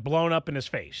things that have blown up in his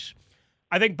face.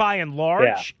 I think by and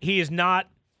large, he is not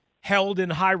held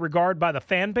in high regard by the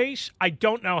fan base. I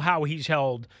don't know how he's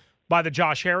held by the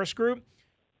Josh Harris group.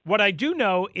 What I do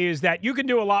know is that you can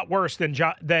do a lot worse than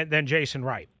Jason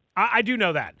Wright. I do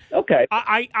know that. Okay.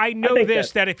 I know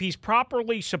that if he's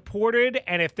properly supported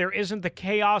and if there isn't the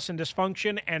chaos and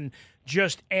dysfunction and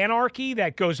just anarchy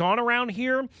that goes on around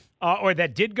here, or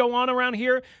that did go on around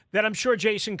here, that I'm sure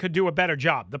Jason could do a better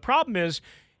job. The problem is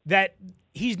that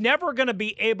he's never going to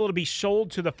be able to be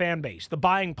sold to the fan base, the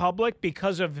buying public,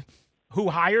 because of who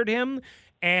hired him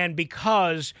and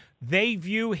because they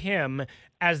view him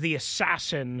as the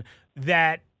assassin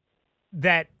that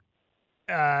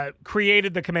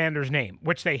created the Commander's name,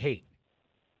 which they hate.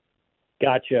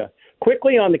 Gotcha.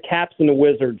 Quickly on the Caps and the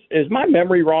Wizards, is my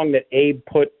memory wrong that Abe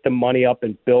put the money up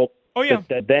and built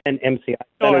the then MCI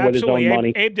Center with his own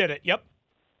money? Abe did it, yep.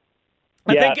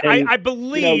 I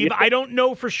believe, I don't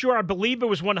know for sure, I believe it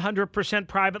was 100%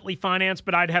 privately financed,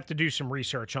 but I'd have to do some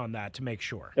research on that to make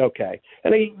sure. Okay.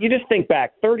 And you just think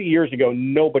back, 30 years ago,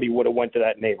 nobody would have went to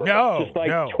that neighborhood. No, just like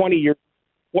 20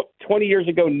 years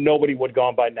ago, nobody would have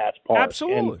gone by Nats Park.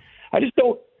 Absolutely. And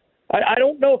I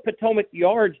don't know if Potomac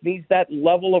Yards needs that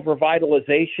level of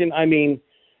revitalization. I mean,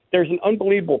 there's an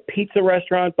unbelievable pizza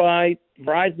restaurant by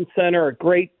Verizon Center, a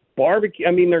great barbecue.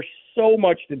 I mean, there's so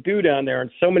much to do down there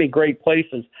and so many great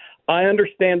places. I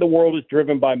understand the world is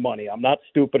driven by money. I'm not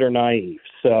stupid or naive.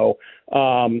 So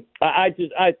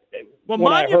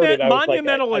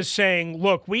Monumental is saying,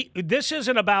 look, this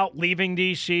isn't about leaving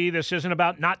D.C. This isn't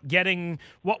about not getting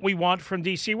what we want from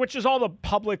D.C., which is all the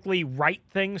publicly right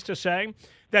things to say,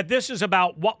 that this is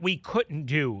about what we couldn't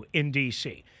do in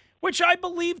D.C., which I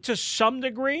believe to some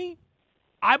degree.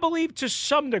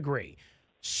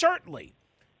 Certainly,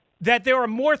 that there are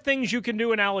more things you can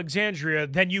do in Alexandria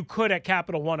than you could at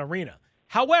Capital One Arena.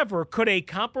 However, could a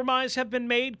compromise have been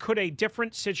made? Could a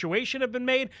different situation have been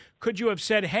made? Could you have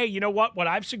said, hey, you know what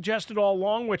I've suggested all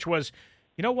along, which was,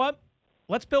 you know what?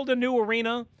 Let's build a new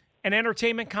arena, an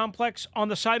entertainment complex on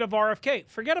the site of RFK.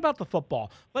 Forget about the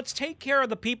football. Let's take care of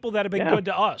the people that have been good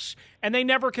to us. And they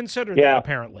never considered that,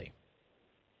 apparently.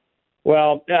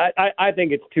 Well, I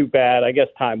think it's too bad. I guess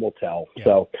time will tell. Yeah.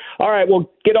 So, all right,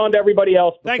 we'll get on to everybody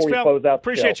else before Thanks, we Bill. close out.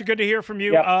 Appreciate you. Good to hear from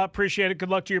you. Yep. Appreciate it. Good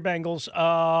luck to your Bengals.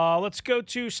 Let's go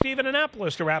to Steve in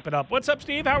Annapolis to wrap it up. What's up,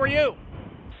 Steve? How are you?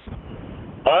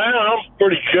 I'm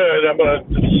pretty good. I'm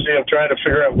trying to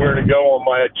figure out where to go on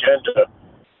my agenda.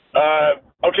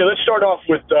 Okay, let's start off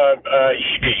with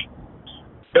ED.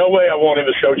 No way I want him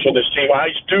to coach on this team. I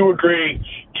do agree.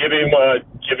 Give him a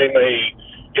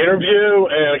interview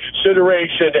and a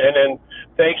consideration, and then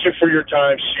thank you for your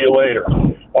time. See you later.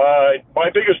 My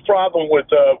biggest problem with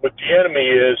the enemy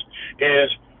is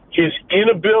his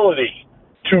inability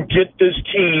to get this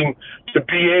team to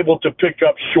be able to pick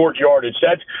up short yardage.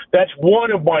 That's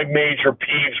one of my major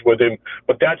peeves with him,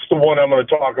 but that's the one I'm going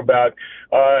to talk about.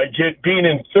 Being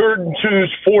in 3rd and 2s,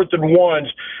 4th and 1s,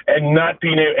 and not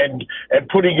being and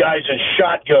putting guys in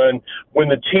shotgun when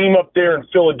the team up there in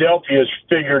Philadelphia has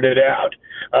figured it out.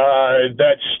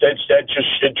 That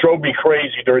just it drove me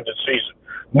crazy during the season.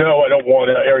 No, I don't want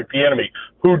Eric Bieniemy.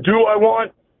 Who do I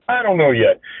want? I don't know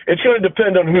yet. It's going to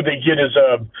depend on who they get as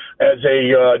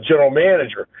a general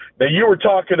manager. Now, you were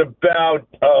talking about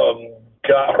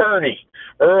Hurney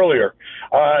earlier.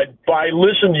 I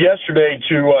listened yesterday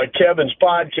to Kevin's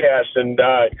podcast, and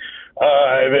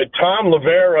Tom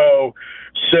Lavero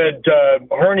said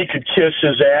Hurney could kiss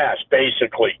his ass,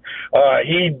 basically.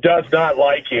 He does not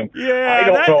like him. Yeah, I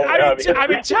don't know. I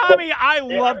mean, Tommy, I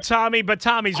love Tommy, but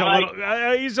Tommy's a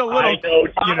little, he's a little,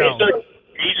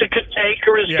 He's a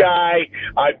cantankerous guy.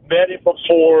 I've met him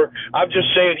before. I'm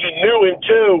just saying he knew him,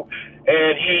 too.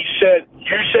 And he said,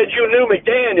 you said you knew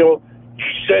McDaniel.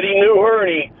 He said he knew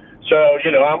Hurney. So,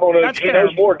 I'm going to, he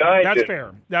knows more than I do.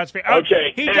 That's fair.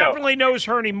 Okay. He definitely knows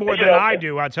Hurney more than I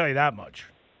do, I'll tell you that much.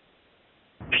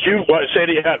 You said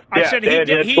he had. I said he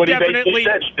definitely.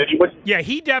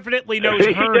 He definitely knows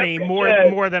Hurney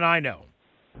more than I know.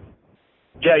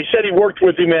 Yeah, he said he worked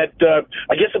with him at,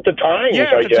 I guess at the Times.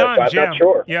 Yeah, at the Times. I'm not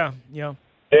sure. Yeah. Yeah,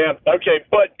 okay,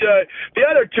 but the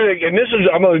other thing, and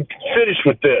I'm going to finish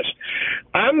with this.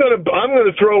 I'm going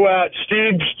to throw out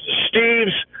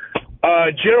Steve's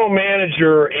general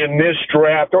manager in this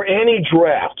draft or any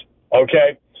draft.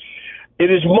 Okay, it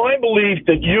is my belief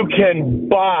that you can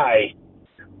buy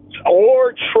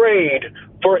or trade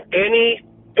for any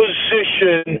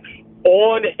position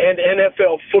on an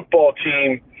NFL football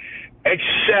team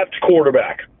except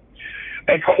quarterback.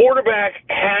 And quarterback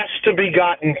has to be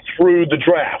gotten through the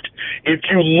draft. If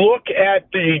you look at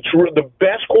the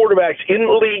best quarterbacks in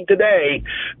the league today,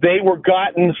 they were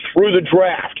gotten through the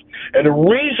draft. And the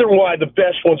reason why the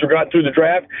best ones are gotten through the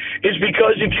draft is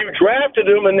because if you drafted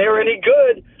them and they're any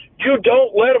good, you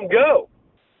don't let them go.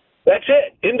 That's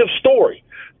it. End of story.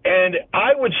 And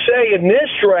I would say in this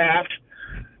draft,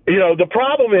 the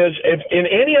problem is if in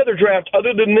any other draft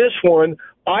other than this one,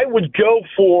 I would go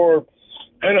for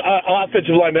an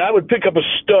offensive lineman. I would pick up a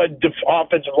stud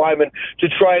offensive lineman to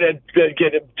try to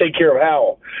take care of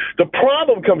Howell. The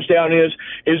problem comes down is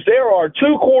there are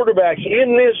 2 quarterbacks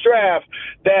in this draft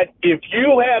that if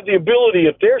you have the ability,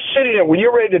 if they're sitting there when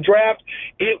you're ready to draft,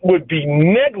 it would be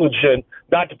negligent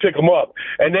not to pick them up,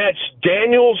 and that's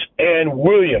Daniels and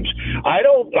Williams. I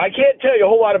can't tell you a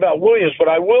whole lot about Williams, but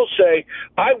I will say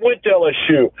I went to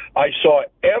LSU. I saw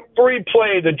every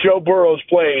play that Joe Burrows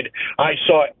played. I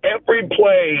saw every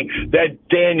play that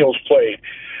Daniels played.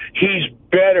 He's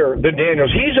better than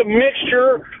Daniels. He's a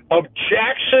mixture of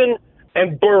Jackson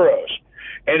and Burrows,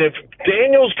 and if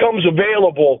Daniels comes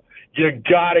available, you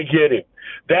got to get him.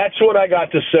 That's what I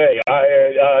got to say.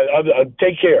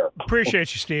 Take care.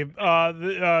 Appreciate you, Steve.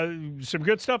 Some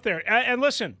good stuff there. And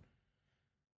listen,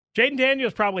 Jaden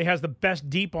Daniels probably has the best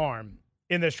deep arm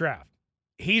in this draft.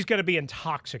 He's going to be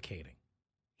intoxicating.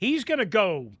 He's going to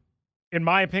go, in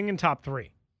my opinion, top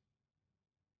 3.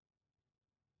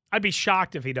 I'd be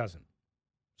shocked if he doesn't.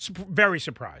 Very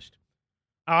surprised.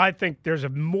 I think there's a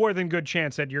more than good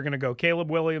chance that you're going to go Caleb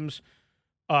Williams,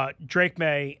 Drake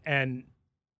May, and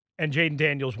Jaden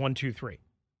Daniels 1, 2, 3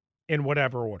 in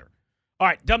whatever order. All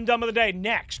right, Dum Dum of the Day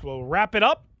next. We'll wrap it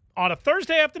up on a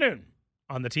Thursday afternoon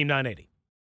on the Team 980.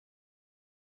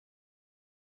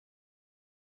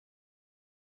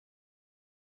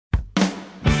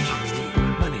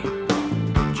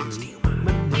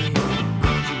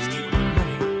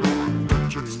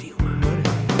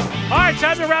 All right,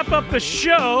 time to wrap up the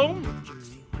show.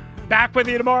 Back with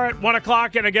you tomorrow at 1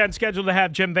 o'clock, and again, scheduled to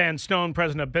have Jim Van Stone,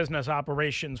 President of Business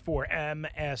Operations for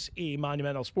MSE,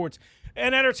 Monumental Sports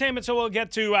and Entertainment. So we'll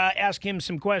get to ask him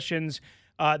some questions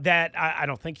that I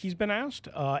don't think he's been asked,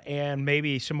 and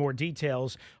maybe some more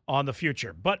details on the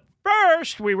future. But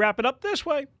first, we wrap it up this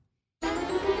way.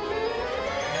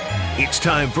 It's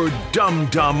time for Dum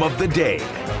Dum of the Day.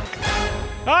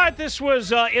 All right, this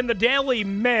was in the Daily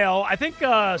Mail. I think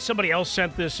somebody else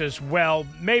sent this as well.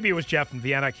 Maybe it was Jeff in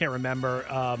Vienna. I can't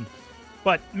remember.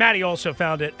 But Maddie also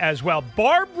found it as well.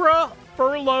 Barbara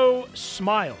Furlow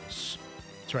Smiles.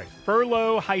 That's right,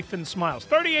 Furlow-Smiles.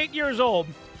 38 years old,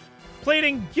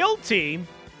 pleading guilty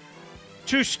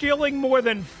to stealing more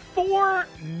than $4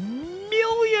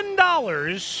 million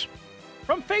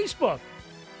from Facebook.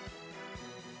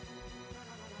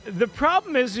 The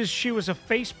problem is she was a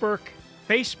Facebook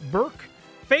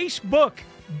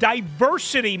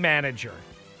diversity manager.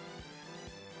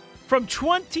 From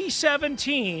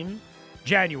 2017,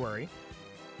 January,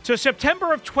 to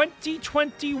September of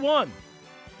 2021.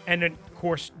 And of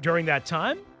course, during that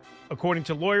time, according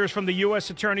to lawyers from the U.S.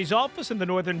 Attorney's Office in the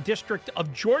Northern District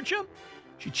of Georgia,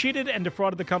 she cheated and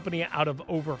defrauded the company out of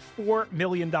over $4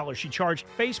 million. She charged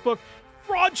Facebook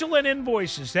fraudulent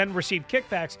invoices, then received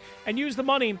kickbacks, and used the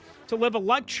money to live a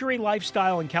luxury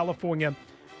lifestyle in California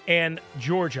and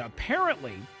Georgia.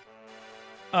 Apparently,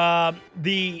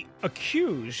 the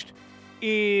accused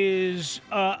is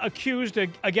accused,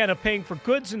 again, of paying for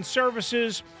goods and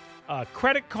services,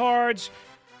 credit cards,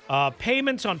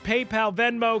 payments on PayPal,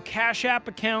 Venmo, Cash App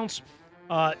accounts,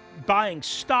 buying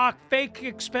stock, fake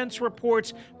expense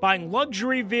reports, buying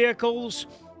luxury vehicles,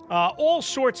 all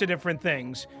sorts of different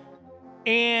things.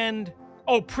 And,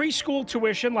 preschool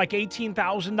tuition, like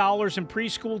 $18,000 in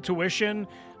preschool tuition.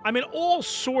 I mean, all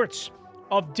sorts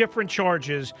of different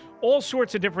charges, all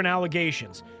sorts of different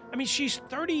allegations. I mean, she's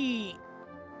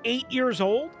 38 years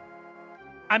old.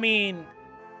 I mean,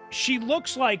 she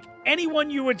looks like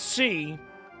anyone you would see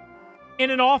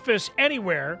in an office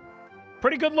anywhere.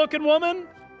 Pretty good-looking woman.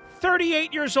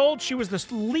 38 years old. She was the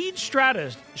lead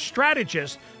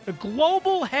strategist, the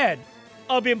global head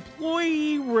of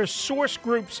employee resource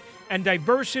groups and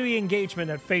diversity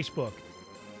engagement at Facebook.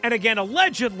 And again,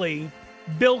 allegedly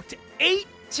bilked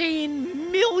 $18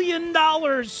 million.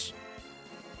 Billed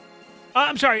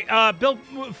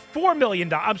 $4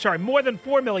 million. I'm sorry, more than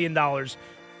 $4 million.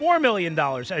 $4 million,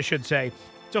 I should say,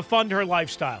 to fund her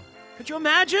lifestyle. Could you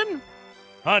imagine?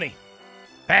 Honey,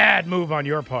 bad move on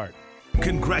your part.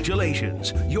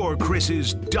 Congratulations. You're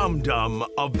Chris's Dum Dum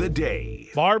of the Day.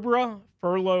 Barbara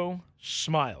Furlow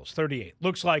Smiles, 38.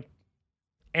 Looks like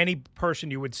any person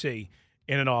you would see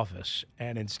in an office,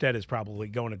 and instead is probably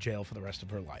going to jail for the rest of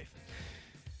her life.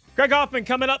 Greg Hoffman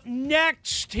coming up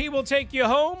next. He will take you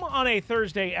home on a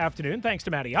Thursday afternoon. Thanks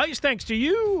to Matty Ice. Thanks to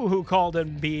you who called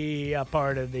and be a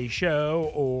part of the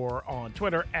show or on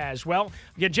Twitter as well.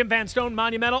 Again, Jim Van Stone,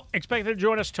 Monumental, expected to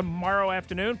join us tomorrow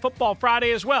afternoon. Football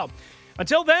Friday as well.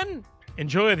 Until then,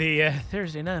 enjoy the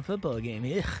Thursday night football game.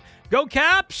 Ugh. Go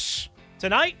Caps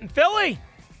tonight in Philly.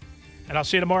 And I'll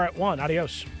see you tomorrow at 1.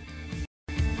 Adios.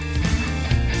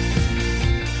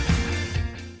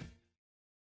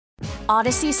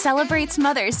 Odyssey celebrates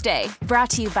Mother's Day, brought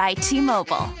to you by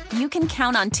T-Mobile. You can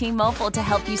count on T-Mobile to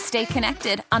help you stay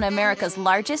connected on America's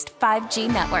largest 5G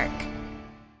network.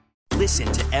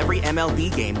 Listen to every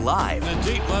MLB game live. In the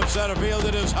deep left center field,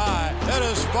 it is high, it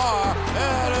is far,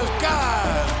 it is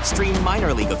gone. Stream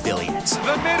minor league affiliates.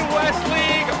 The Midwest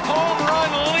League home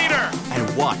run leader.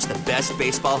 And watch the best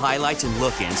baseball highlights and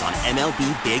look-ins on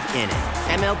MLB Big Inning.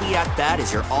 MLB At Bat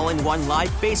is your all-in-one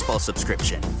live baseball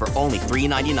subscription for only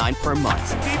 $3.99 per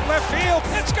month. Deep left field,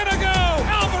 it's gonna go.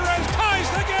 Alvarez ties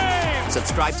the game.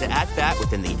 Subscribe to At Bat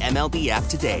within the MLB app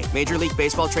today. Major League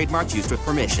Baseball trademarks used with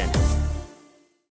permission.